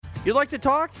You like to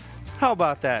talk? How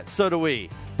about that? So do we.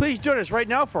 Please join us right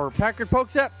now for Packard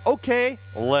Pokesat. Okay,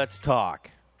 let's talk.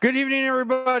 Good evening,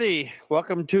 everybody.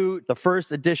 Welcome to the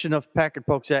first edition of Packard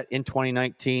Pokesat in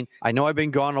 2019. I know I've been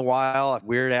gone a while.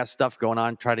 Weird-ass stuff going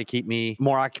on, try to keep me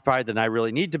more occupied than I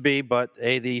really need to be, but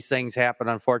hey, these things happen,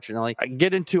 unfortunately. I can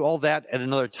get into all that at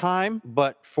another time,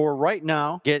 but for right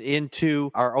now, get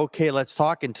into our Okay, Let's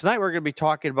Talk. And tonight we're going to be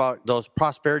talking about those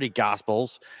prosperity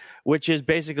gospels, which is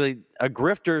basically a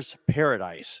grifter's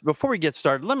paradise. Before we get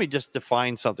started, let me just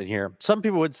define something here. Some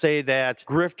people would say that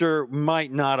grifter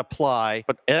might not apply,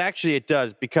 but it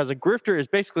does, because a grifter is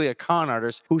basically a con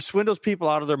artist who swindles people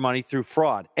out of their money through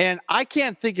fraud. And I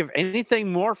can't think of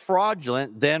anything more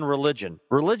fraudulent than religion.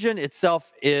 Religion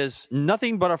itself is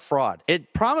nothing but a fraud.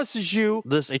 It promises you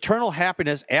this eternal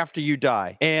happiness after you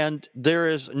die, and there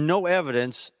is no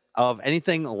evidence of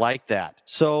anything like that.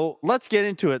 So let's get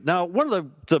into it. Now, one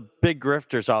of the big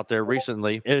grifters out there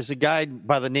recently is a guy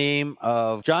by the name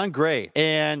of John Gray.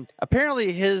 And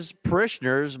apparently his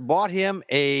parishioners bought him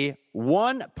a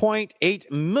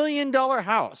 $1.8 million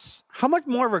house. How much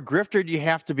more of a grifter do you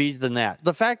have to be than that?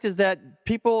 The fact is that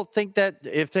people think that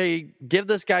if they give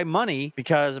this guy money,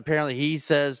 because apparently he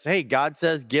says, hey, God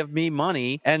says, give me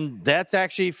money. And that's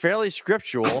actually fairly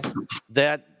scriptural,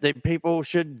 that the people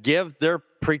should give their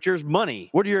preachers money.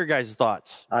 What are your guys'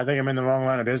 thoughts? I think I'm in the wrong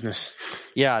line of business.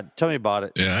 Yeah, tell me about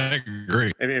it. Yeah, I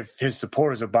agree. If his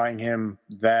supporters are buying him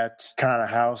that kind of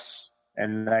house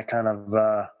and that kind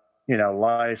of,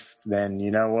 life, then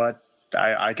you know what?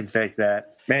 I can fake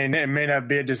that. It may not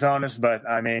be dishonest, but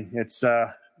I mean, if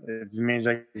it means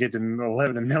I get to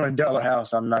live in $1 million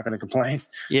house, I'm not going to complain.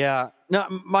 Yeah. No,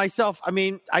 myself, I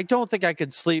mean, I don't think I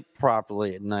could sleep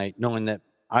properly at night knowing that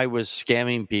I was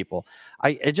scamming people.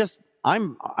 I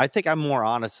think I'm more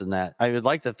honest than that. I would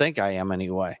like to think I am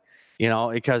anyway,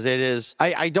 because it is,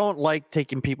 I don't like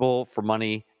taking people for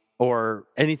money or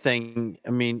anything.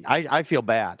 I mean, I feel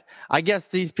bad. I guess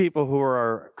these people who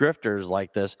are grifters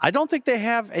like this, I don't think they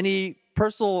have any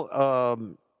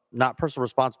personal, not personal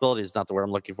responsibility is not the word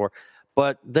I'm looking for,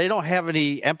 but they don't have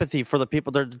any empathy for the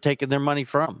people they're taking their money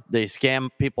from. They scam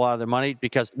people out of their money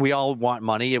because we all want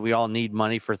money and we all need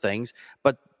money for things.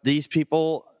 But these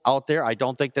people out there, I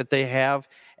don't think that they have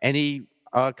any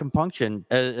compunction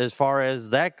as far as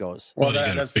that goes. Well,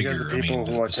 that's because the people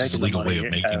who are taking the legal money, way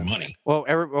of making money. Well,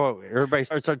 everybody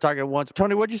started talking at once.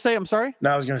 Tony, what'd you say? I'm sorry.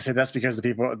 No, I was going to say that's because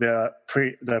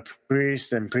the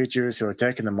priests and preachers who are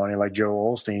taking the money, like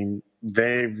Joel Osteen,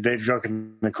 they've drunk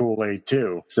in the Kool-Aid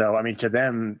too. So, I mean, to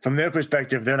them, from their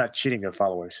perspective, they're not cheating their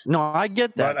followers. No, I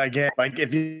get that. But again, like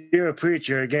if you're a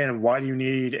preacher, again, why do you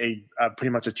need a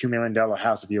pretty much a $2 million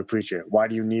house if you're a preacher? Why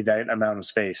do you need that amount of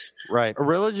space? Right. A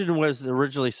religion was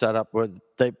originally set up where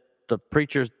the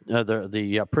preachers,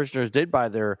 the parishioners did buy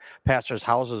their pastors'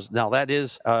 houses. Now that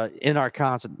is in our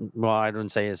well, I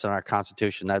wouldn't say it's in our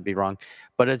Constitution. That'd be wrong.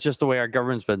 But it's just the way our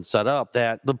government's been set up,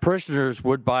 that the parishioners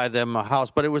would buy them a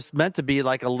house, but it was meant to be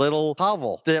like a little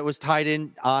hovel that was tied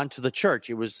in onto the church.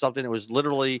 It was something that was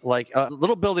literally like a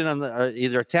little building on the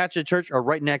either attached to the church or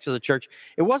right next to the church.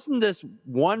 It wasn't this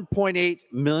 $1.8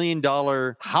 million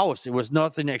house. It was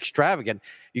nothing extravagant.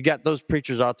 You got those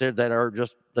preachers out there that are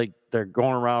just like, they're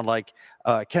going around like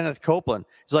Kenneth Copeland.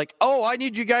 He's like, oh, I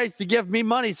need you guys to give me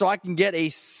money so I can get a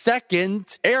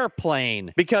second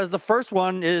airplane because the first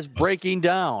one is breaking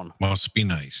down. Must be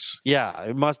nice. Yeah,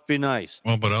 it must be nice.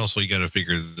 Well, but also you got to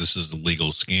figure this is a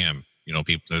legal scam.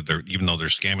 People, they're even though they're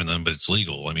scamming them, but it's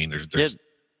legal. I mean, there's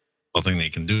nothing they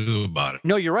can do about it.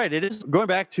 No, you're right. It is. Going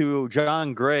back to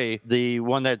John Gray, the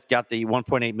one that got the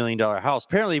 $1.8 million house,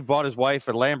 apparently he bought his wife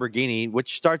a Lamborghini,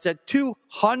 which starts at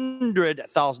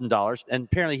 $200,000. And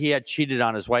apparently he had cheated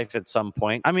on his wife at some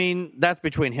point. I mean, that's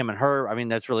between him and her. I mean,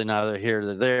 that's really neither here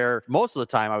nor there most of the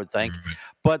time, I would think. Right.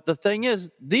 But the thing is,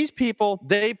 these people,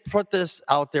 they put this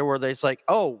out there where they're like,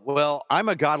 oh, well, I'm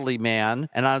a godly man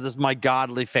and this is my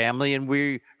godly family. And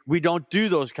we don't do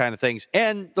those kind of things.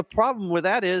 And the problem with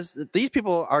that is that these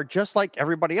people are just like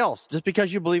everybody else. Just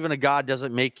because you believe in a God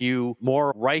doesn't make you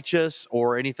more righteous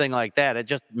or anything like that. It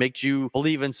just makes you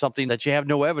believe in something that you have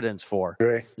no evidence for.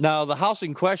 Right. Now, the house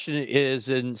in question is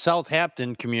in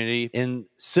Southampton community in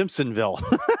Simpsonville.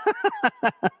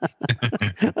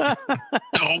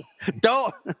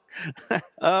 Don't.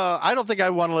 I don't think I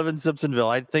want to live in Simpsonville.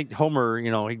 I think Homer,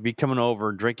 he'd be coming over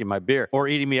and drinking my beer or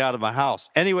eating me out of my house.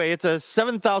 Anyway, it's a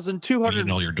 7,200.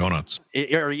 Eating all your donuts.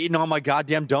 Or eating all my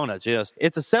goddamn donuts. Yes,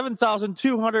 it's a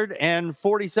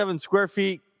 7,247 square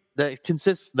feet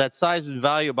that size and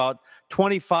value about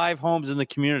 25 homes in the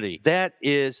community. That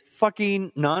is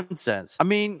fucking nonsense. I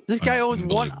mean, this guy owns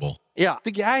one. Yeah,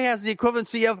 the guy has the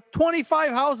equivalency of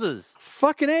 25 houses.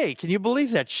 Fucking A, can you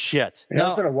believe that shit? You know,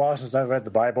 it's been a while since I've read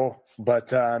the Bible,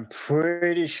 but I'm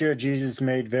pretty sure Jesus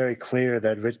made very clear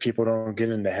that rich people don't get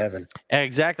into heaven.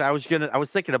 Exactly. I was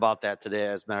thinking about that today.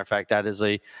 As a matter of fact, that is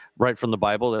right from the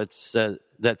Bible that says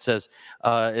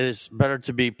it is better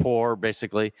to be poor,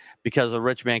 basically, because a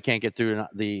rich man can't get through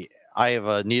the eye of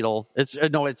a needle.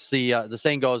 The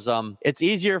saying goes, it's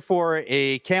easier for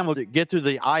a camel to get through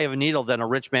the eye of a needle than a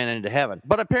rich man into heaven.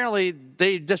 But apparently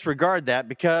they disregard that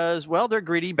because, well, they're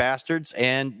greedy bastards,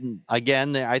 and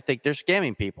again, I think they're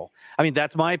scamming people. I mean,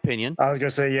 that's my opinion. I was gonna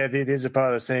say, yeah, these are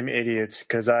probably the same idiots,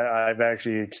 because I've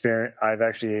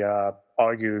actually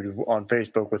argued on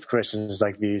Facebook with Christians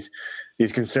like these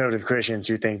conservative Christians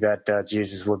who think that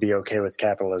Jesus would be okay with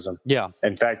capitalism. Yeah.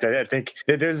 In fact, I think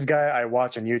there's this guy I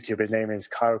watch on YouTube. His name is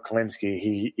Kyle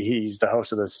Kalinske. He's the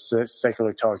host of the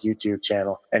Secular Talk YouTube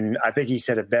channel. And I think he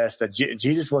said it best that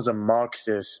Jesus was a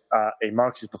Marxist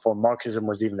before Marxism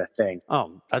was even a thing.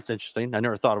 Oh, that's interesting. I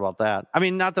never thought about that. I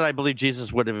mean, not that I believe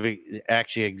Jesus would have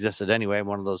actually existed anyway. I'm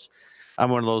one of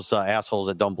those assholes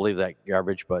that don't believe that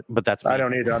garbage, but that's me. I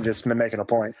don't either. I'm just making a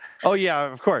point. Oh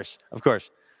yeah, of course.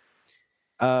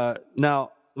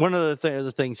 Now, one of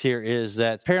the things here is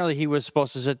that apparently he was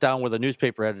supposed to sit down with a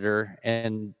newspaper editor,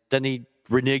 and then he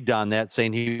reneged on that,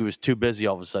 saying he was too busy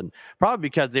all of a sudden. Probably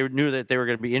because they knew that they were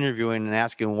going to be interviewing and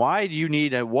asking, why do you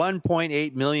need a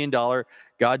 $1.8 million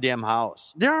goddamn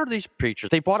house? There are these preachers.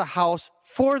 They bought a house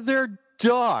for their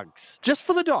dogs, just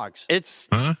for the dogs. It's...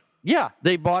 Huh? Yeah,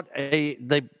 they bought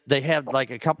they had like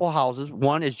a couple houses.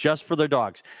 One is just for their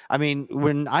dogs. I mean,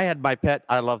 when I had my pet,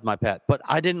 I loved my pet, but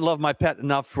I didn't love my pet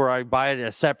enough where I buy it in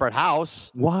a separate house.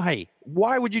 Why?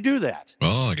 Why would you do that?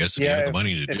 Well, I guess if you have the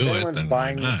money to do it, then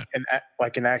why not?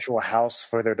 An actual house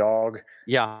for their dog,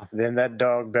 yeah, then that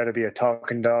dog better be a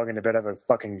talking dog and it better have a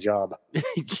fucking job.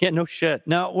 Yeah, no shit.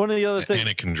 Now, one of the other things... And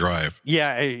it can drive.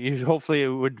 Yeah, hopefully it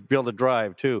would be able to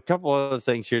drive, too. A couple other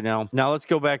things here now. Now, let's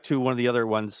go back to one of the other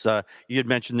ones. You had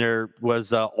mentioned there was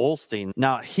Osteen.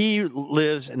 Now, he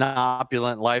lives an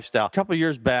opulent lifestyle. A couple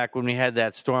years back when we had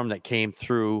that storm that came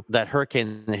through, that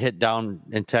hurricane that hit down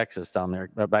in Texas down there,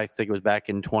 I think it was back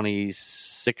in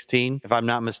 2016, if I'm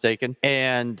not mistaken.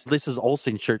 And this is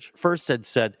Osteen Church. First had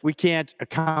said, we can't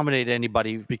accommodate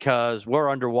anybody because we're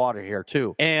underwater here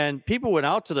too. And people went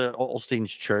out to the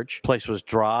Osteen's church. Place was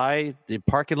dry. The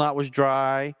parking lot was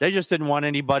dry. They just didn't want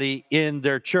anybody in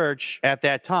their church at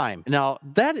that time. Now,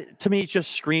 that to me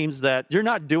just screams that you're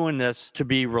not doing this to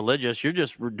be religious. You're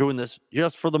just doing this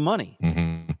just for the money.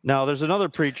 Mm-hmm. Now, there's another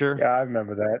preacher. Yeah, I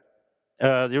remember that.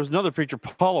 There was another preacher,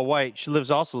 Paula White. She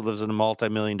also lives in a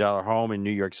multi-million-dollar home in New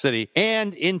York City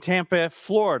and in Tampa,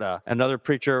 Florida. Another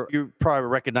preacher, you probably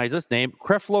recognize this name,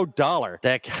 Creflo Dollar.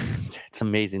 That guy, that's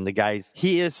amazing.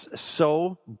 He is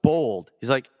so bold. He's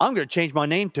like, I'm going to change my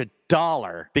name to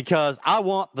Dollar because I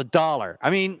want the dollar. I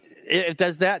mean,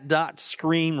 does that not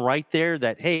scream right there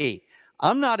that, hey,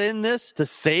 I'm not in this to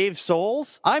save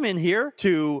souls. I'm in here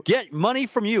to get money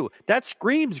from you. That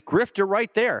screams grifter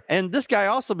right there. And this guy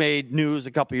also made news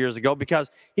a couple years ago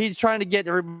because he's trying to get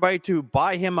everybody to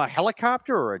buy him a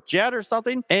helicopter or a jet or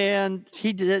something. And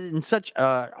he did it in such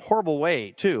a horrible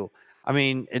way, too. I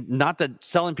mean, not that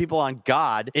selling people on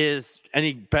God is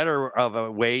any better of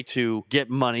a way to get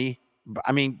money.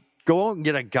 I mean, go and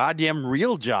get a goddamn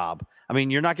real job. I mean,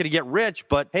 you're not going to get rich,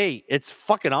 but hey, it's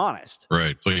fucking honest.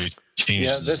 Right. So you change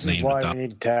this is why we need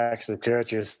to tax the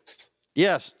churches.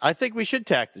 Yes, I think we should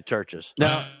tax the churches.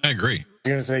 Now, I agree.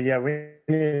 I'm going to say, yeah, we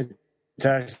need to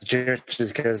tax the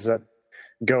churches because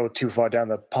go too far down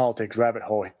the politics rabbit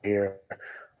hole here.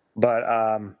 But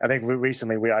I think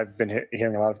I've been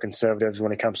hearing a lot of conservatives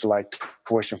when it comes to like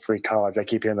tuition-free college. I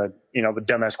keep hearing the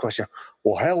dumbass question,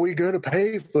 well, how are we going to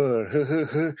pay for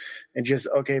it? And just,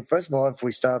 okay, first of all, if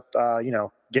we stop,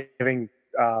 doing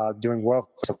work,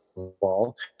 first of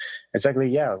all, and secondly,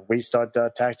 yeah, we start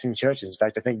taxing churches. In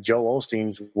fact, I think Joel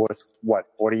Osteen's worth,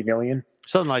 $40 million?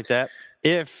 Something like that.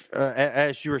 If,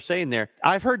 as you were saying there,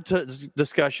 I've heard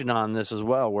discussion on this as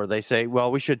well, where they say,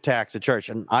 well, we should tax the church.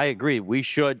 And I agree, we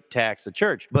should tax the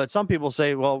church. But some people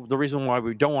say, well, the reason why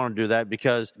we don't want to do that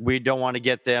because we don't want to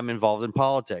get them involved in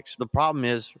politics. The problem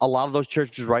is a lot of those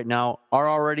churches right now are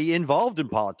already involved in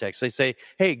politics. They say,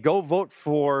 hey, go vote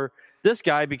for this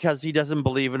guy because he doesn't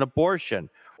believe in abortion,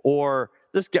 or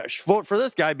this guy, vote for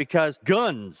this guy because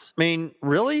guns. I mean,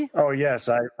 really? Oh, yes,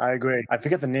 I agree. I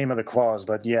forget the name of the clause,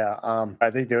 but yeah, I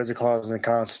think there's a clause in the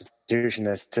Constitution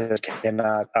that says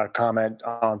cannot comment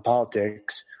on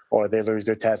politics or they lose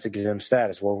their tax exempt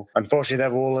status. Well, unfortunately,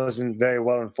 that rule isn't very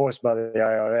well enforced by the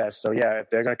IRS. So yeah, if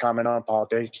they're going to comment on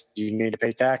politics, you need to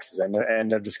pay taxes.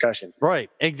 End of discussion. Right,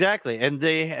 exactly. And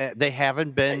they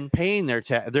haven't been paying their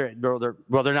they're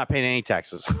not paying any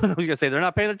taxes. I was going to say they're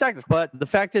not paying their taxes, but the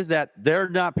fact is that they're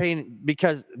not paying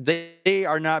because they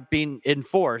are not being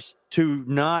enforced to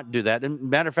not do that. And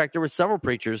matter of fact, there were several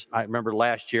preachers, I remember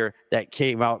last year, that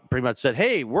came out pretty much said,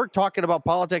 hey, we're talking about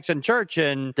politics in church,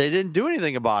 and they didn't do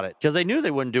anything about it because they knew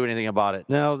they wouldn't do anything about it.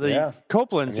 Now, the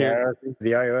Copeland's here.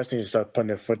 The IRS needs to start putting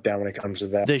their foot down when it comes to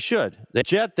that. They should. The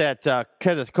jet that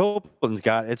Kenneth Copeland's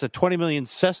got, it's a $20 million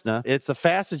Cessna. It's the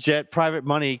fastest jet private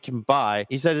money can buy.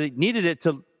 He said he needed it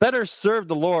to better serve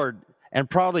the Lord, and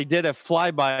probably did a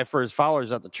flyby for his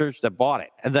followers at the church that bought it.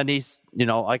 And then he's,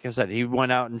 like I said, he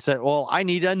went out and said, well, I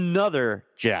need another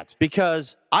jet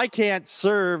because I can't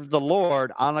serve the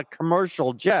Lord on a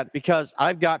commercial jet because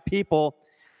I've got people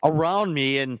around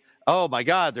me and, oh my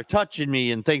God, they're touching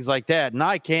me and things like that. And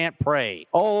I can't pray.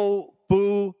 Oh,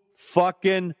 boo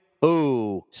fucking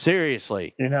ooh,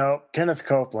 seriously. Kenneth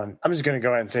Copeland, I'm just going to go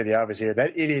ahead and say the obvious here.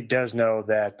 That idiot does know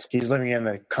that he's living in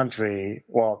a country,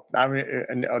 well, I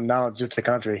mean, not just the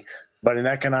country, but an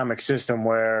economic system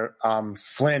where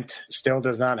Flint still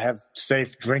does not have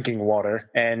safe drinking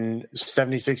water. And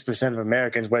 76% of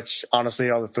Americans, which honestly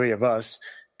are the three of us,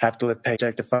 have to live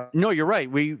paycheck to paycheck. No, you're right.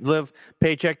 We live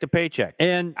paycheck to paycheck.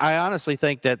 And I honestly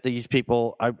think that these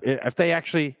people, if they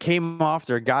actually came off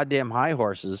their goddamn high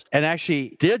horses and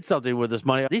actually did something with this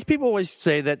money, these people always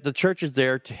say that the church is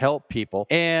there to help people,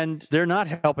 and they're not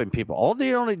helping people. All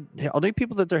the only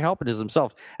people that they're helping is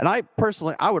themselves. And I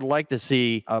personally, I would like to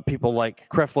see people like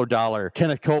Creflo Dollar,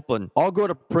 Kenneth Copeland, all go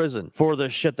to prison for the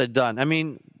shit they've done. I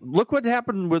mean, look what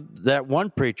happened with that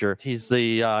one preacher. He's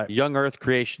the young earth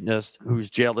creationist who's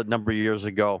jailed a number of years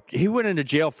ago. He went into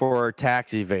jail for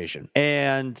tax evasion.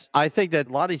 And I think that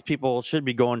a lot of these people should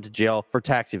be going to jail for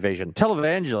tax evasion.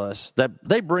 Televangelists, that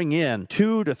they bring in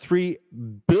 $2 to $3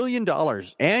 billion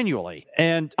annually.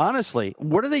 And honestly,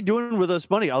 what are they doing with this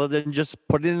money other than just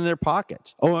putting it in their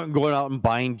pockets? Oh, and going out and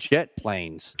buying jet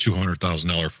planes.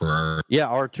 $200,000 Ferrari. Yeah,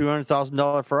 or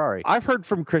 $200,000 Ferrari. I've heard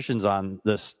from Christians on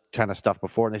this kind of stuff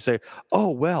before, and they say, oh,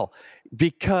 well,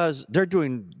 because they're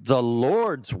doing the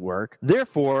Lord's work,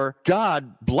 therefore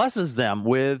God blesses them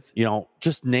with,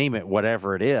 just name it,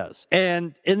 whatever it is.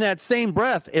 And in that same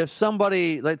breath, if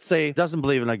somebody, let's say, doesn't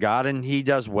believe in a God and he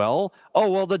does well,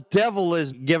 oh, well, the devil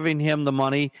is giving him the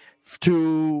money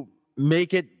to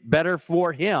make it better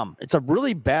for him. It's a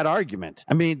really bad argument.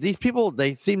 I mean, these people,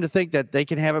 they seem to think that they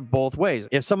can have it both ways.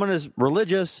 If someone is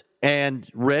religious and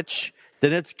rich,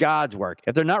 then it's God's work.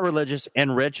 If they're not religious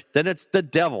and rich, then it's the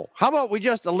devil. How about we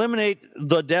just eliminate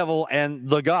the devil and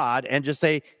the God and just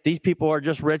say these people are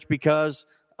just rich because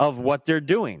of what they're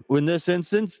doing? In this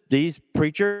instance, these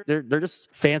preachers, they're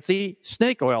just fancy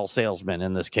snake oil salesmen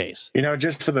in this case.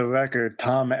 Just for the record,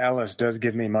 Tom Ellis does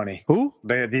give me money. Who?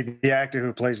 The actor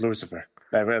who plays Lucifer.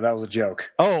 That was a joke.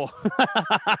 Oh,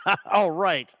 oh,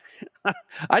 right.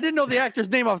 I didn't know the actor's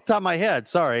name off the top of my head.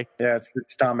 Sorry. Yeah,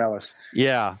 it's Tom Ellis.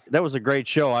 Yeah, that was a great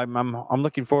show. I'm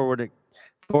looking forward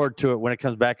to it when it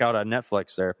comes back out on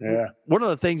Netflix there. Yeah. One of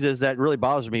the things is that really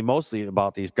bothers me mostly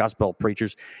about these gospel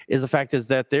preachers is the fact is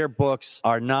that their books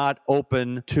are not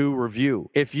open to review.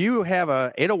 If you have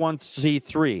a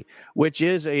 801c3, which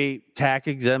is a tax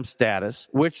exempt status,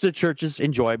 which the churches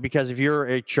enjoy, because if you're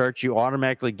a church, you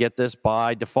automatically get this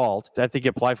by default. I think you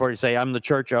apply for it and say, I'm the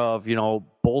church of,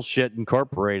 Bullshit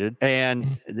Incorporated, and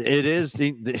it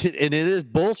is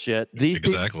bullshit. These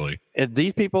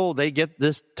people, they get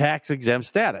this tax exempt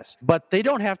status, but they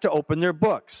don't have to open their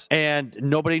books, and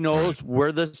nobody knows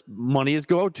where this money is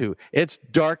going to. It's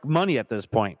dark money at this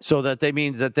point, so that they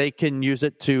means that they can use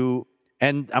it to.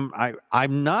 And I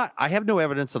have no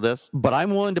evidence of this, but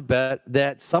I'm willing to bet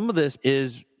that some of this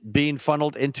is being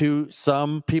funneled into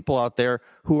some people out there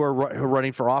who are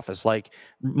running for office, like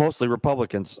mostly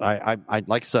Republicans. I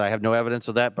like I said, I have no evidence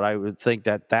of that, but I would think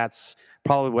that that's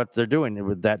probably what they're doing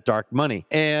with that dark money.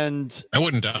 And I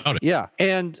wouldn't doubt it. Yeah.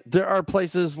 And there are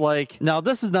places like, now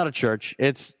this is not a church.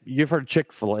 You've heard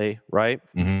Chick-fil-A, right?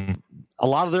 Mm-hmm. A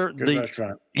lot of Good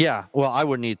restaurant. Yeah, well, I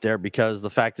wouldn't eat there because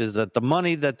the fact is that the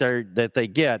money that they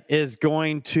get is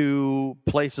going to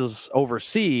places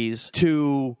overseas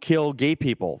to kill gay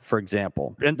people, for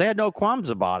example. And they had no qualms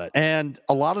about it. And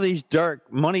a lot of these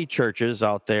dark money churches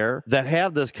out there that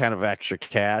have this kind of extra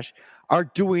cash are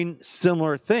doing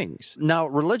similar things. Now,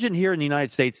 religion here in the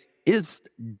United States is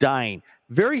dying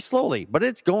very slowly, but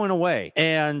it's going away.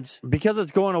 And because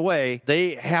it's going away,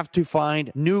 they have to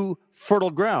find new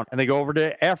fertile ground, and they go over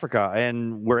to Africa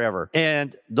and wherever.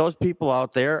 And those people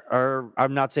out there are,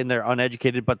 I'm not saying they're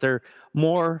uneducated, but they're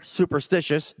more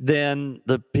superstitious than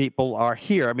the people are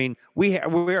here. I mean, we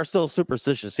are still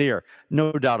superstitious here,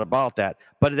 no doubt about that.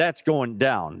 But that's going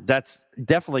down. That's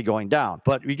definitely going down.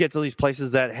 But we get to these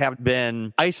places that have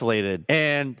been isolated,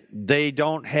 and they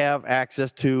don't have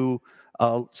access to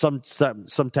some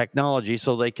technology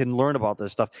so they can learn about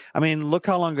this stuff. I mean, look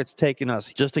how long it's taken us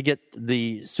just to get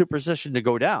the superstition to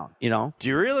go down, you know? Do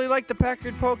you really like the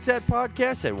Packard Pokes At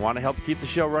podcast and want to help keep the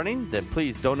show running? Then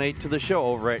please donate to the show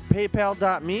over at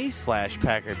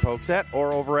paypal.me/PackardPokesAt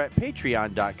or over at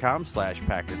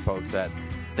patreon.com/PackardPokesAt.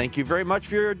 Thank you very much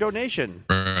for your donation.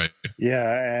 Right.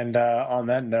 Yeah, and on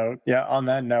that note, I don't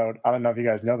know if you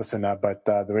guys know this or not, but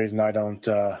the reason I don't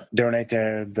donate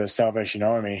to the Salvation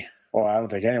Army, well, I don't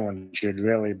think anyone should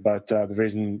really, but the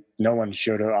reason no one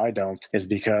should or I don't is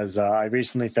because I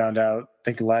recently found out, I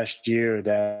think last year,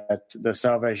 that the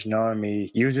Salvation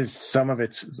Army uses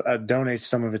donates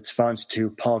some of its funds to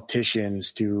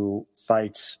politicians to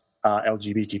fight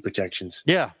LGBT protections.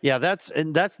 Yeah,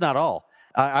 that's not all.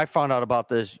 I found out about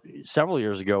this several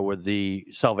years ago with the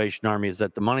Salvation Army, is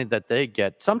that the money that they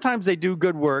get, sometimes they do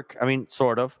good work. I mean,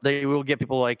 sort of. They will get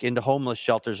people like into homeless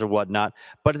shelters or whatnot.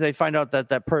 But if they find out that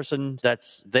that person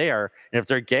that's there, and if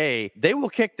they're gay, they will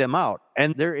kick them out.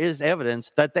 And there is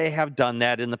evidence that they have done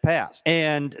that in the past.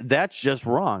 And that's just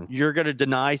wrong. You're going to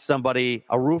deny somebody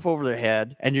a roof over their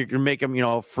head, and you're going to make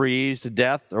them, freeze to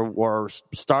death or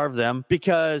starve them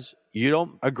because you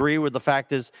don't agree with the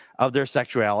fact of their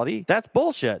sexuality. That's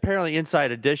bullshit. Apparently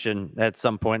Inside Edition at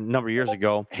some point a number of years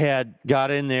ago had got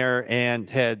in there and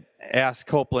had asked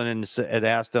Copeland and had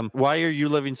asked him, why are you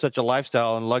living such a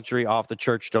lifestyle and luxury off the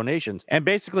church donations? And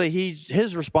basically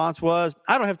his response was,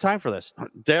 I don't have time for this.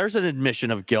 There's an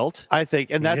admission of guilt, I think.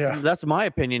 And that's my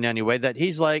opinion anyway, that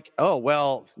he's like, oh,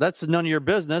 well, that's none of your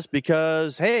business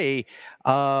because, hey,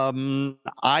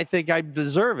 I think I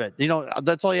deserve it.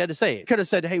 That's all he had to say. He could have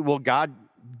said, hey, well, God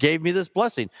gave me this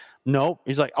blessing. No,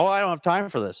 he's like, oh, I don't have time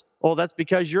for this. Oh, that's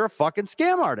because you're a fucking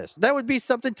scam artist. That would be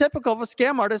something typical of a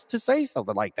scam artist to say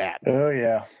something like that. Oh,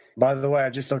 yeah. By the way, I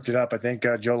just looked it up. I think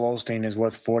Joel Osteen is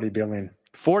worth $40 billion.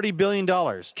 $40 billion.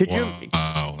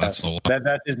 Wow, that's a lot.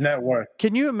 That's his net worth.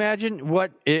 Can you imagine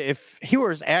what if he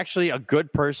was actually a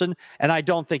good person? And I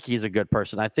don't think he's a good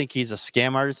person. I think he's a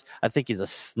scam artist. I think he's a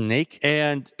snake.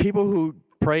 And people who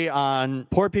prey on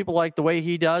poor people like the way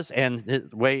he does and the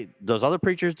way those other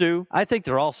preachers do, I think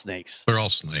they're all snakes. They're all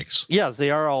snakes. Yes, they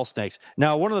are all snakes.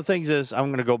 Now, one of the things is, I'm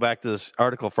going to go back to this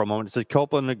article for a moment. It said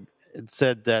Copeland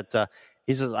said that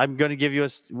he says, I'm going to give you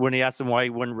when he asked him why he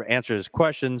wouldn't answer his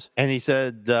questions, and he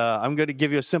said, I'm going to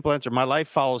give you a simple answer. My life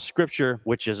follows scripture,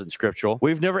 which isn't scriptural.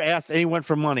 We've never asked anyone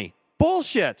for money.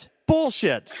 Bullshit.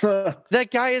 That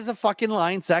guy is a fucking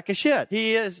lying sack of shit.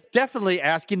 He is definitely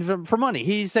asking for money.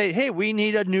 He's saying, hey, we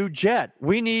need a new jet.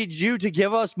 We need you to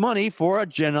give us money for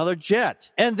another jet.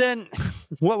 And then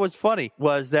what was funny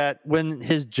was that when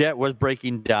his jet was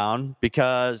breaking down,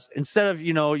 because instead of,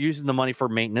 using the money for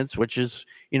maintenance, which is,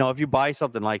 if you buy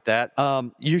something like that,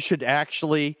 you should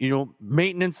actually,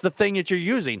 maintenance the thing that you're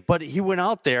using. But he went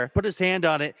out there, put his hand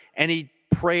on it, and he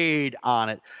prayed on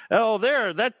it. Oh,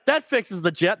 that fixes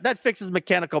the jet. That fixes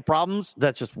mechanical problems.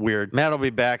 That's just weird. Matt will be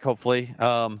back, hopefully.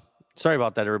 Sorry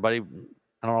about that, everybody.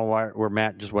 I don't know where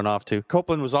Matt just went off to.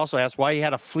 Copeland was also asked why he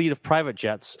had a fleet of private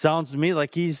jets. Sounds to me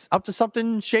like he's up to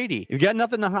something shady. You've got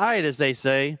nothing to hide, as they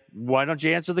say. Why don't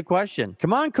you answer the question?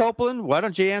 Come on, Copeland. Why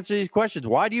don't you answer these questions?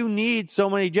 Why do you need so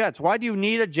many jets? Why do you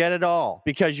need a jet at all?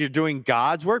 Because you're doing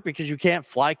God's work? Because you can't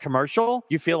fly commercial?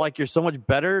 You feel like you're so much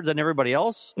better than everybody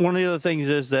else? One of the other things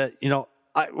is that,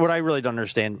 what I really don't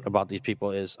understand about these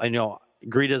people is, I know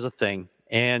greed is a thing.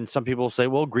 And some people say,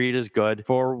 well, greed is good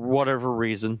for whatever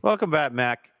reason. Welcome back,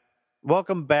 Mac.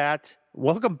 Welcome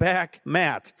back,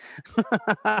 Matt.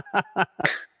 Try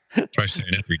saying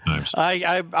it 3 times.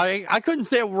 I couldn't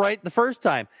say it right the first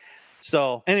time.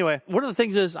 So anyway, one of the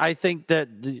things is I think that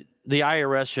the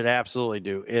IRS should absolutely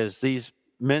do is these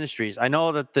ministries. I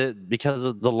know that because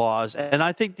of the laws, and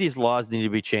I think these laws need to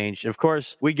be changed. Of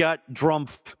course, we got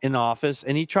Trump in office,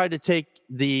 and he tried to take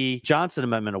the Johnson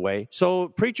Amendment away. So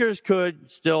preachers could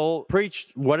still preach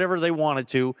whatever they wanted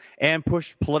to and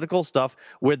push political stuff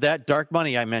with that dark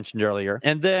money I mentioned earlier,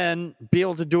 and then be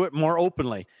able to do it more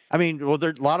openly. I mean,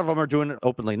 a lot of them are doing it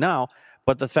openly now,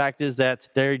 but the fact is that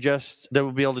they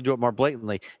will be able to do it more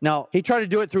blatantly. Now, he tried to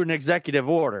do it through an executive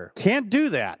order. Can't do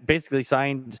that. Basically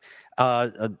signed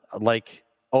like,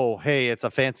 oh, hey, it's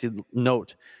a fancy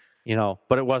note,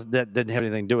 but it wasn't, that didn't have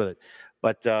anything to do with it.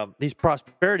 But these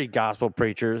prosperity gospel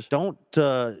preachers don't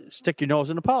stick your nose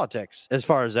into politics as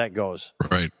far as that goes.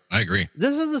 Right. I agree.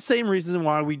 This is the same reason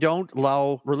why we don't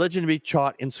allow religion to be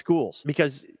taught in schools,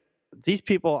 because these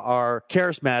people are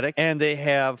charismatic and they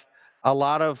have a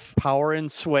lot of power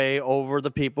and sway over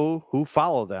the people who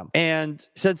follow them. And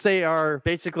since they are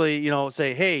basically,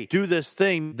 say, hey, do this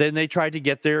thing, then they try to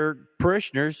get their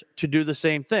parishioners to do the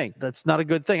same thing. That's not a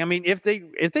good thing. I mean, if they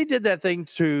did that thing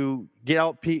to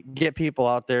get people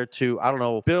out there to, I don't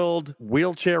know, build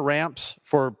wheelchair ramps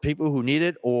for people who need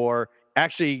it, or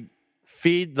actually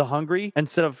feed the hungry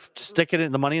instead of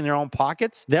sticking the money in their own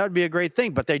pockets, that would be a great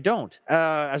thing, but they don't.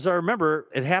 As I remember,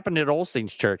 it happened at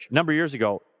Olstein's church a number of years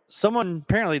ago.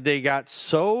 Apparently they got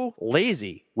so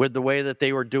lazy with the way that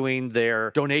they were doing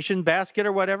their donation basket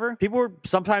or whatever. People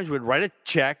sometimes would write a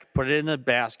check, put it in the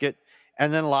basket,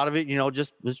 and then a lot of it,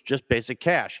 was just basic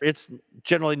cash. It's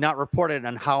generally not reported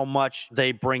on how much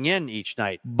they bring in each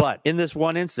night. But in this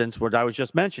one instance, what I was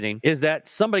just mentioning, is that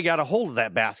somebody got a hold of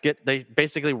that basket. They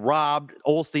basically robbed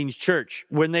Olstein's church.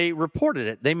 When they reported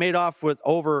it, they made off with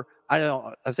over, I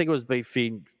think it was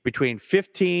between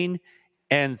 $15,000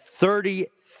 and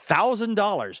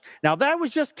 $30,000. Now that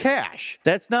was just cash.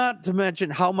 That's not to mention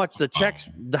how much the checks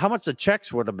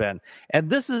would have been. And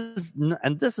this is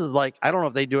like, I don't know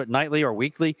if they do it nightly or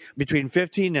weekly, between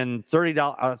 $15,000 and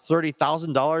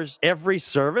 $30,000 every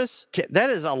service. That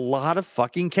is a lot of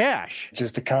fucking cash.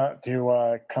 Just to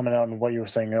comment on what you were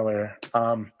saying earlier,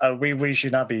 we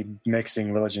should not be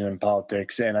mixing religion and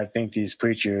politics, and I think these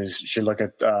preachers should look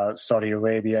at Saudi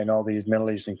Arabia and all these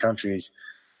Middle Eastern countries.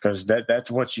 Because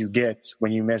that's what you get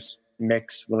when you mix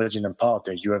religion and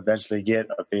politics. You eventually get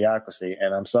a theocracy.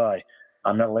 And I'm sorry,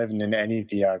 I'm not living in any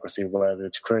theocracy, whether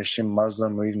it's Christian,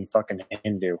 Muslim, or even fucking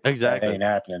Hindu. Exactly. That ain't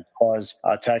happening. Because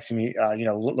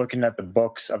looking at the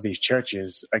books of these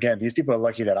churches, again, these people are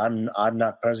lucky that I'm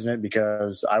not president,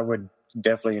 because I would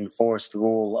definitely enforce the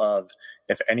rule of,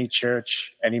 if any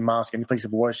church, any mosque, any place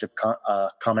of worship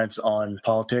comments on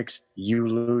politics, you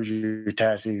lose your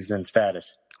taxes and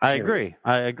status. I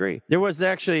agree. There was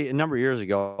actually a number of years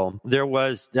ago,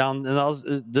 this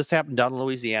happened down in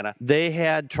Louisiana. They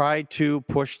had tried to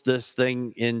push this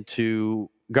thing into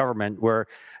government where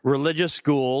religious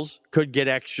schools could get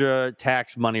extra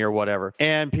tax money or whatever.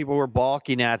 And people were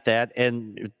balking at that,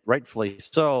 and rightfully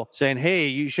so, saying, hey,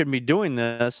 you shouldn't be doing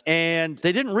this. And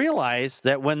they didn't realize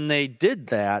that when they did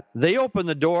that, they opened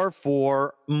the door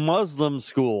for Muslim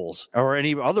schools or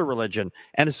any other religion.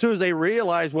 And as soon as they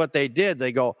realized what they did,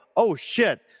 they go, oh,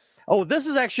 shit. Oh, this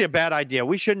is actually a bad idea.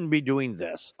 We shouldn't be doing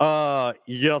this.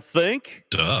 You think?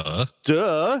 Duh.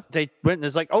 They went and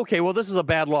it's like, okay, well, this is a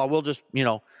bad law. We'll just,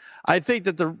 I think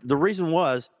that the reason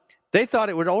was they thought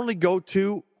it would only go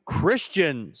to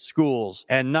Christian schools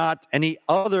and not any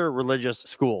other religious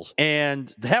schools.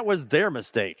 And that was their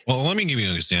mistake. Well, let me give you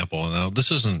an example. Now,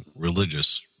 this isn't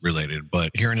religious related,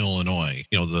 but here in Illinois,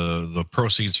 the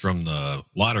proceeds from the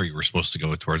lottery were supposed to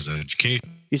go towards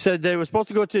education. You said they were supposed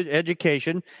to go to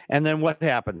education, and then what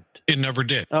happened? It never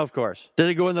did. Of course. Did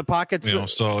it go in the pockets?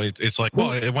 So it's like,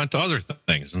 well, it went to other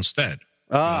things instead.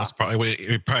 It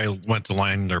probably went to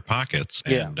line their pockets,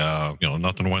 and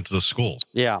nothing went to the schools.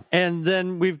 Yeah, and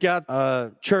then we've got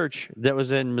a church that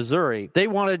was in Missouri. They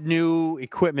wanted new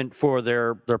equipment for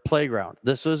their playground.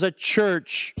 This was a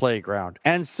church playground,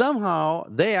 and somehow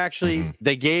they actually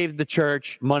they gave the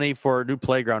church money for a new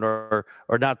playground, or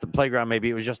not the playground. Maybe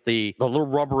it was just the little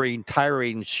rubbery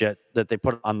tiring shit that they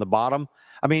put on the bottom.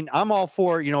 I mean, I'm all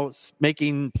for,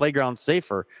 making playgrounds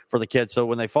safer for the kids so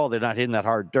when they fall, they're not hitting that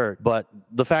hard dirt. But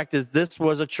the fact is, this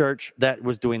was a church that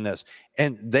was doing this,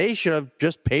 and they should have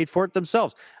just paid for it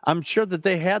themselves. I'm sure that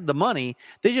they had the money.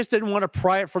 They just didn't want to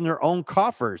pry it from their own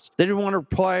coffers. They didn't want to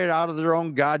pry it out of their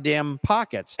own goddamn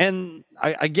pockets. And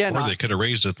or they could have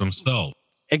raised it themselves.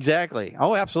 Exactly.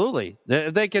 Oh, absolutely.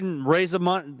 If they can raise the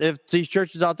money, if these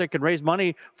churches out there can raise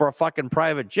money for a fucking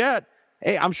private jet,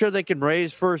 hey, I'm sure they can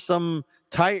raise for some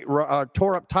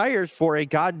tore up tires for a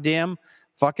goddamn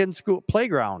fucking school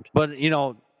playground. But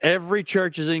every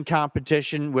church is in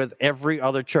competition with every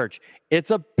other church. It's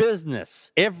a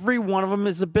business. Every one of them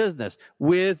is a business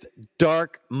with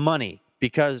dark money.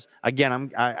 Because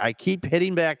again, I keep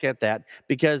hitting back at that,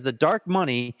 because the dark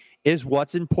money is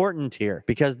what's important here,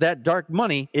 because that dark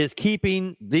money is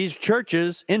keeping these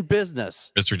churches in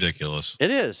business. It's ridiculous.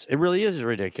 It is. It really is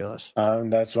ridiculous.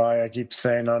 That's why I keep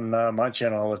saying on my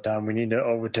channel all the time, we need to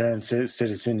overturn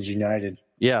Citizens United.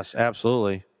 Yes,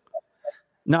 absolutely.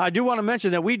 Now, I do want to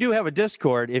mention that we do have a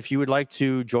Discord. If you would like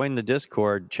to join the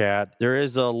Discord chat, there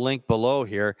is a link below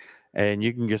here. And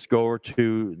you can just go over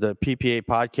to the PPA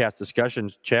podcast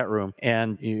discussions chat room,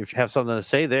 and you have something to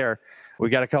say there. We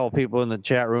got a couple people in the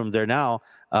chat room there now.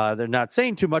 They're not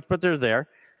saying too much, but they're there,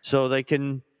 so they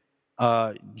can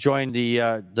join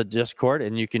the Discord,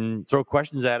 and you can throw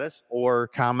questions at us or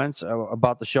comments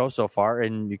about the show so far,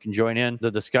 and you can join in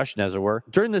the discussion, as it were.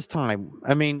 During this time,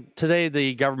 I mean, today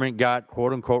the government got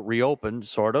quote unquote reopened,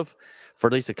 sort of, for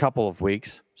at least a couple of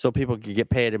weeks, so people could get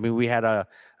paid. I mean, we had a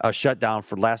shutdown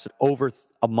for lasted over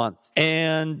a month,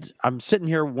 and I'm sitting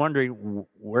here wondering,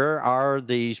 where are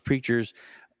these preachers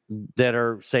that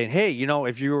are saying, hey, you know,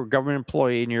 if you're a government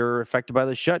employee and you're affected by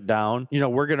the shutdown, you know,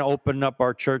 we're going to open up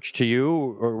our church to you,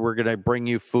 or we're going to bring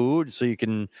you food so you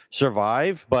can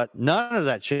survive. But none of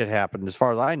that shit happened, as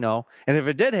far as I know. And if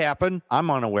it did happen,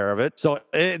 I'm unaware of it. So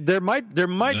there might be it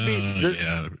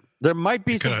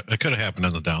could have happened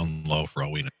on the down low for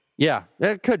all we know. Yeah,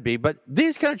 it could be. But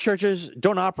these kind of churches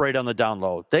don't operate on the down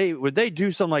low. Would they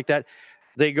do something like that?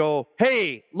 They go,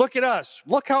 hey, look at us.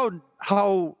 Look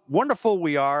how wonderful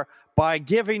we are by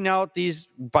giving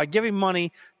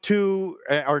money to,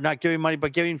 or not giving money,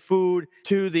 but giving food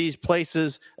to these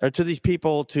places, to these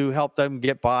people to help them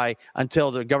get by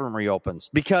until the government reopens.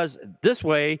 Because this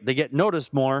way they get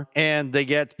noticed more, and they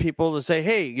get people to say,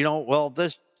 hey, you know, well,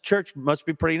 this church must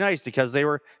be pretty nice because they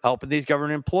were helping these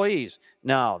government employees.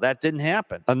 No, that didn't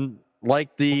happen.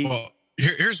 Unlike the... Well,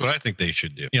 here's what I think they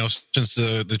should do. You know, since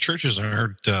the churches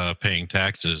aren't paying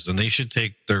taxes, then they should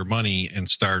take their money and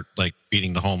start like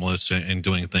feeding the homeless and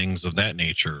doing things of that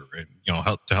nature, and you know,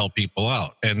 help people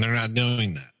out. And they're not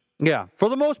doing that. Yeah, for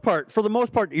the most part,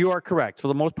 you are correct.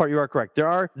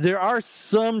 There are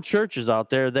some churches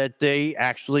out there that they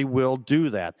actually will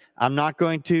do that. I'm not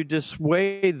going to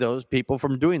dissuade those people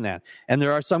from doing that. And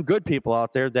there are some good people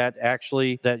out there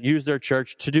that use their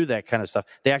church to do that kind of stuff.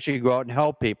 They actually go out and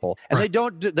help people. And right.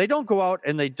 They don't go out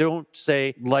and they don't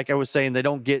say, like I was saying, they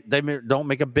don't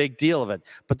make a big deal of it.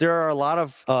 But there are a lot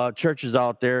of churches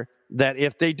out there that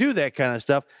if they do that kind of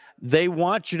stuff, they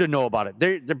want you to know about it.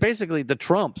 They're basically the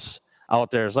Trumps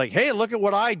out there. It's like, hey, look at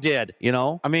what I did. You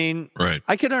know, I mean, right.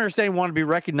 I can understand wanting to be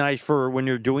recognized for when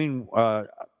you're doing a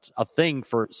thing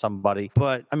for somebody.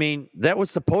 But I mean, that was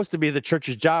supposed to be the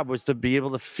church's job, was to be able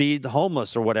to feed the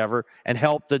homeless or whatever and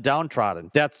help the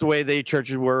downtrodden. That's the way the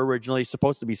churches were originally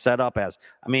supposed to be set up as.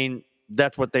 I mean,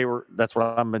 that's what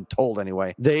I've been told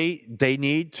anyway. They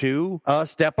need to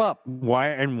step up.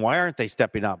 Why aren't they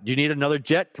stepping up? Do you need another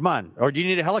jet? Come on. Or do you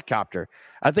need a helicopter?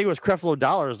 I think it was Creflo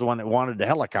Dollar is the one that wanted the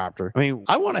helicopter. I mean,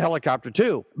 I want a helicopter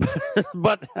too,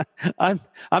 but I'm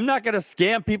not going to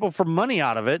scam people for money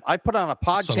out of it. I put on a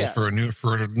podcast for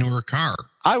a newer car.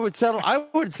 I would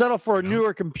settle for a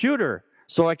newer computer,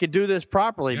 so I could do this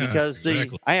properly, because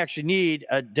I actually need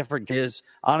a different, is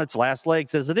on its last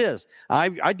legs as it is.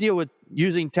 I deal with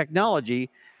using technology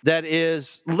that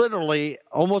is literally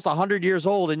almost 100 years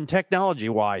old in technology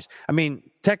wise. I mean,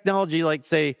 technology, like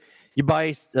say you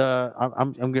buy,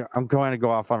 I'm going to go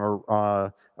off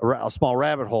on a small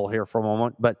rabbit hole here for a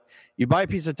moment, but you buy a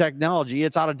piece of technology,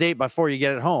 it's out of date before you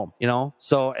get it home, you know?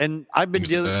 So, and I've been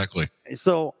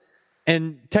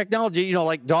and technology, you know,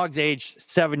 like dogs age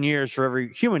 7 years for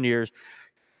every human years.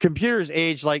 Computers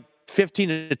age like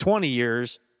 15 to 20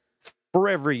 years for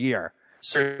every year.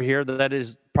 So here, that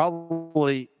is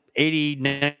probably 80,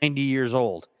 90 years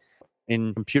old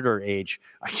in computer age,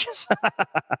 I guess.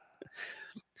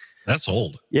 That's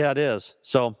old. Yeah, it is.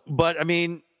 So, but I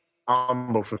mean,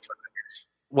 both for 5 years.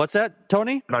 What's that,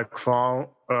 Tony? My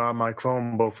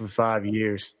Chromebook for 5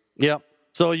 years. Yep.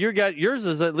 So yours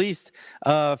is at least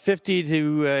 50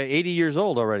 to 80 years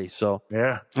old already. So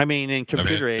yeah, I mean, in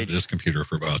computer I've had age, this computer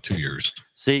for about 2 years.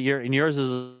 See, yours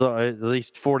is at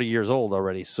least 40 years old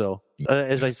already. So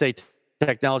as I say,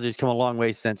 technology has come a long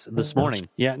way since this morning.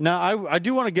 Yeah. Now I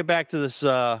do want to get back to this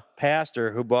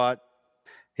pastor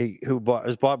who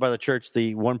was bought by the church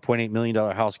the $1.8 million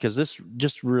house, because this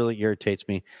just really irritates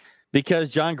me. Because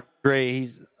John Gray,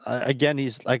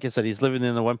 he's like I said, he's living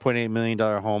in the $1.8 million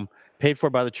home, paid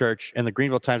for by the church, and the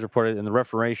Greenville Times reported in the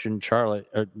Reformation Charlotte,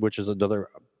 which is another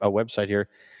website here,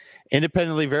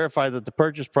 independently verified that the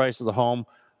purchase price of the home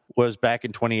was back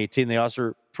in 2018. They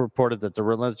also reported that the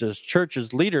Relentless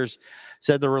Church's leaders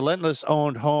said the Relentless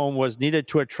owned home was needed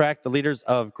to attract the leaders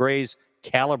of Gray's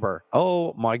caliber.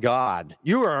 Oh my God,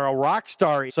 you are a rock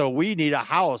star, so we need a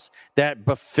house that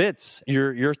befits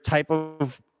your type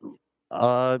of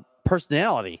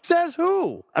personality. Says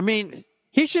who? I mean,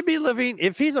 he should be living,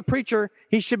 if he's a preacher,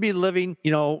 he should be living,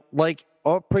 you know, like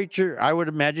a preacher, I would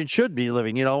imagine, should be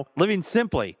living, you know, living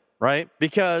simply, right?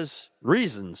 Because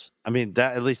reasons. I mean,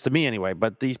 that, at least to me anyway,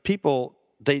 but these people,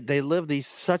 they live these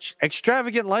such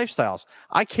extravagant lifestyles.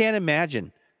 I can't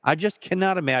imagine I just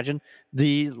cannot imagine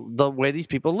the way these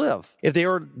people live. If they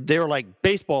were like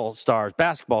baseball stars,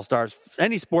 basketball stars,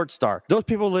 any sports star, those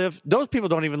people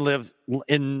don't even live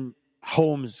in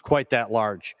homes quite that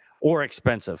large or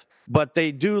expensive, but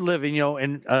they do live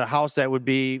in a house that would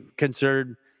be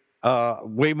considered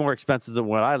way more expensive than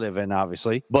what I live in,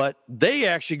 obviously. But they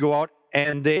actually go out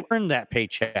and they earn that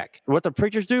paycheck. What the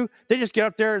preachers do, they just get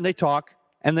up there and they talk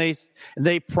and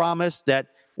they promise that,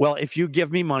 well, if you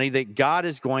give me money, that God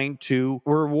is going to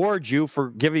reward you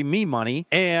for giving me money.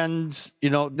 And,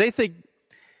 they think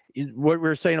what we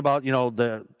were saying about,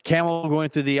 the camel going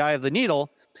through the eye of the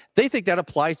needle, they think that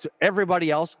applies to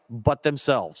everybody else but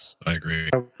themselves. I agree.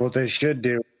 What they should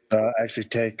do, actually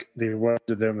take the words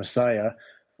of their Messiah,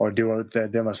 or do what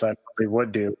their Messiah probably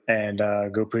would do, and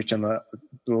go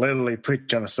literally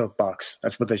preach on a soapbox.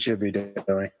 That's what they should be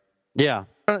doing. Yeah.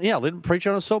 They preach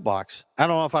on a soapbox. I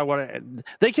don't know if I want to.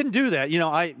 They can do that.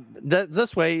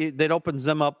 This way it opens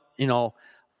them up,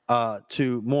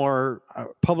 to more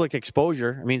public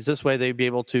exposure. I mean, this way they'd be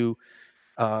able to,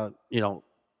 have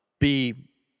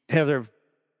their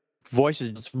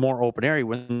voices more open area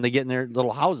when they get in their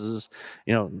little houses.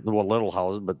 Little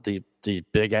houses, but the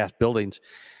big ass buildings.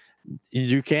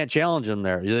 You can't challenge them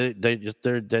there.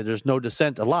 There's no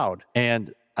dissent allowed,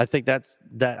 and I think that's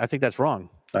wrong.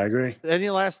 I agree. Any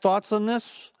last thoughts on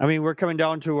this? I mean, we're coming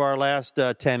down to our last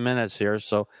 10 minutes here.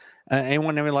 So,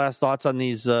 anyone have any last thoughts on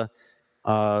these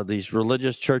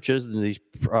religious churches and these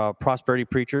prosperity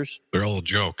preachers? They're all a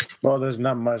joke. Well, there's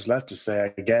not much left to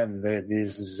say. Again,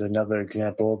 this is another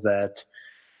example that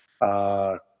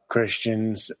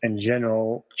Christians in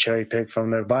general cherry pick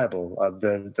from their Bible.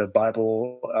 The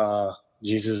Bible,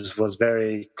 Jesus was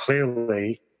very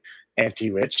clearly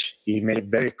anti-rich. He made it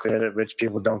very clear that rich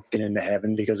people don't get into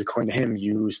heaven because, according to him,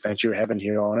 you spent your heaven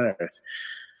here on earth.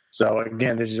 So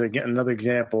again, this is another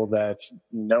example that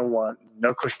no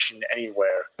Christian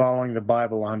anywhere following the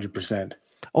Bible 100%.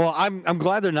 Well, I'm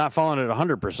glad they're not following it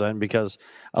 100%, because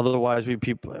otherwise we'd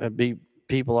be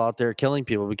people out there killing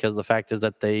people, because the fact is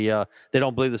that they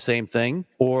don't believe the same thing,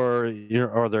 or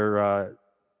they're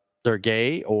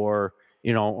gay, or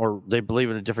they believe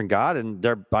in a different God, and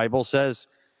their Bible says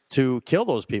to kill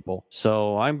those people.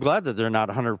 So I'm glad that they're not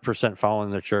 100%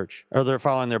 following their church, or they're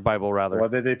following their Bible rather. Well,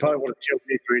 they probably would have killed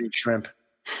me for eating shrimp.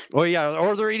 Oh yeah,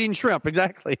 or they're eating shrimp,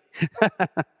 exactly.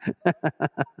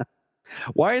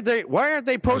 Why aren't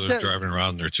they protesting? They're driving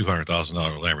around in their $200,000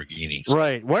 Lamborghinis.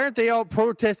 Right. Why aren't they out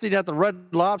protesting at the Red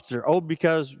Lobster? Oh,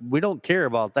 because we don't care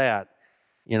about that.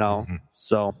 Mm-hmm.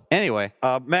 So anyway,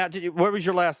 Matt, what was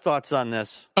your last thoughts on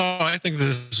this? Oh, I think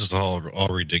this is all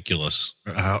ridiculous.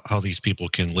 How these people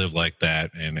can live like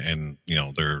that, and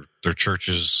their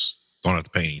churches don't have to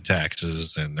pay any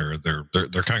taxes, and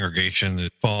their congregation is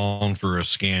falling for a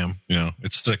scam.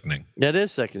 It's sickening. It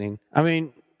is sickening. I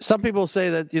mean, some people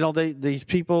say that these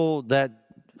people that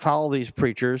follow these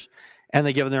preachers and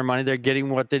they give them their money, they're getting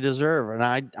what they deserve, and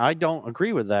I don't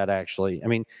agree with that, actually. I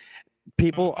mean,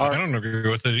 people are. I don't agree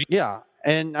with it either. Yeah.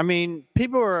 And I mean,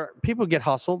 people get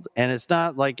hustled, and it's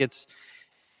not like it's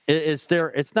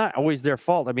not always their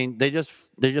fault. I mean, they just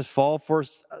fall for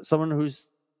someone who's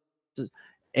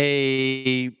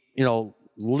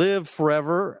live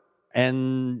forever,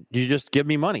 and you just give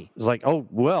me money. It's like, oh,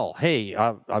 well, hey,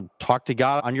 I'll talk to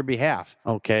God on your behalf.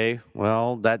 Okay,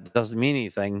 well, that doesn't mean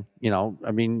anything.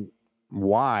 I mean,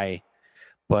 why?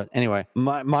 But anyway,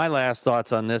 my last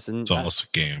thoughts on this, and it's all a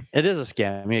scam. It is a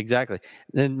scam. I mean, exactly.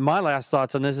 And my last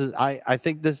thoughts on this is I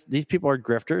think these people are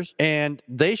grifters, and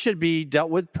they should be dealt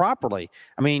with properly.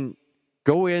 I mean,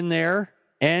 go in there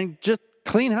and just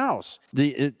clean house.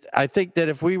 I think that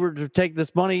if we were to take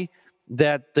this money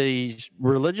that the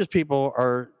religious people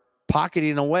are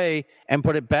pocketing away and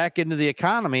put it back into the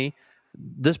economy,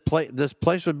 this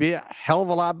place would be a hell of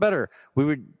a lot better.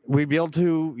 We'd be able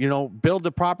to build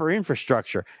the proper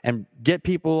infrastructure and get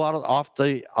people off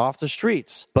the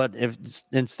streets. But if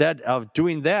instead of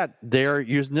doing that, they're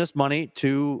using this money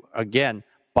to again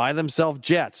buy themselves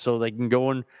jets so they can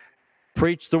go and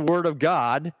preach the word of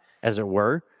God, as it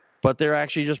were. But they're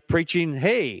actually just preaching,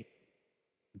 hey,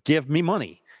 give me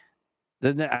money.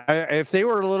 Then if they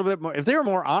were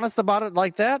more honest about it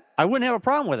like that, I wouldn't have a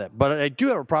problem with it. But I do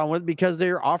have a problem with it because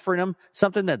they're offering them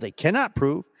something that they cannot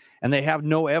prove and they have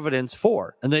no evidence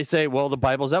for. And they say, well, the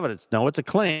Bible's evidence. No, it's a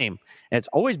claim. And it's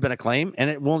always been a claim, and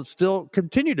it will still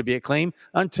continue to be a claim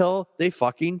until they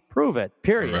fucking prove it,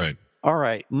 period. Right. All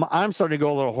right. I'm starting to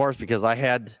go a little hoarse because I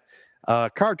had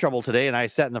car trouble today, and I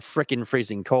sat in the freaking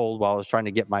freezing cold while I was trying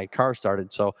to get my car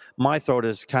started. So my throat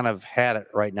has kind of had it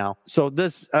right now. So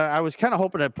this, I was kind of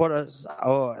hoping to put us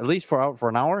at least out for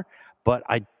an hour, but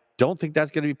I don't think that's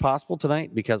going to be possible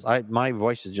tonight because my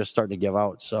voice is just starting to give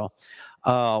out. So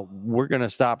we're going to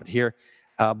stop it here.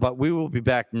 But we will be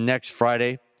back next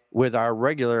Friday with our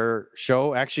regular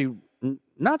show. Actually,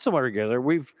 not so much regular.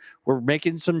 We've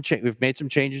made some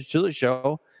changes to the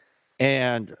show,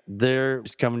 and they're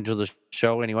coming to the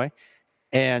show anyway.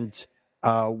 And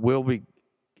we'll be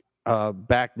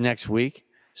back next week.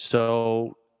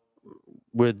 So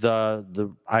with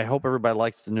I hope everybody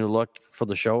likes the new look for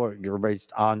the show. Everybody's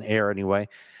on air anyway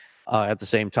at the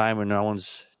same time, and no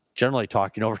one's generally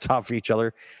talking over top of each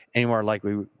other anymore like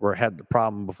we had the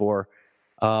problem before.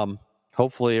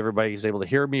 Hopefully everybody's able to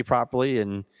hear me properly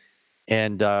and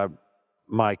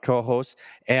my co-host.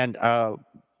 And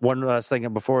one last thing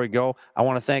before we go, I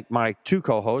want to thank my two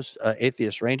co-hosts,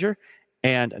 Atheist Ranger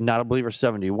and Not a Believer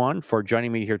 71, for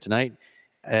joining me here tonight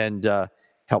and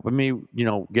helping me,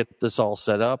 get this all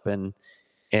set up and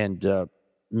being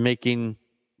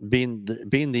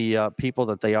the people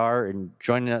that they are and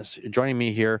joining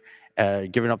me here,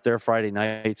 giving up their Friday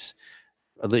nights,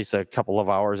 at least a couple of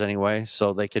hours anyway,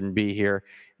 so they can be here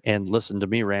and listen to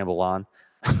me ramble on.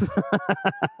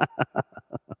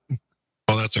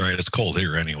 Well, that's all right. It's cold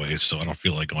here anyway, so I don't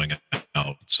feel like going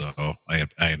out. So I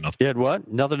had nothing. You had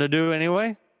what? Nothing to do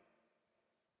anyway?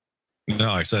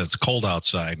 No, I said it's cold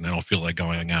outside, and I don't feel like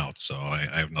going out, so I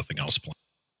have nothing else planned.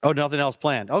 Oh, nothing else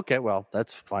planned. Okay, well,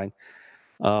 that's fine.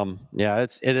 Yeah,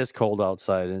 it is cold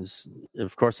outside, and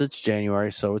of course it's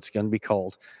January, so it's going to be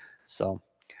cold. So,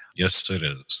 yes, it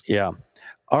is. Yeah.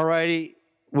 All righty,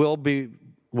 we'll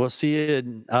see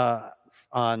you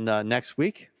on next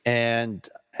week, and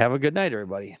have a good night,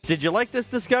 everybody. Did you like this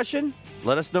discussion?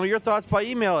 Let us know your thoughts by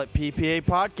email at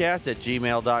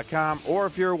ppapodcast@gmail.com, or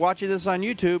if you're watching this on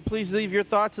YouTube, please leave your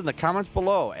thoughts in the comments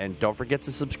below, and don't forget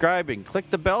to subscribe and click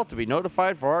the bell to be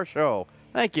notified for our show.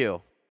 Thank you.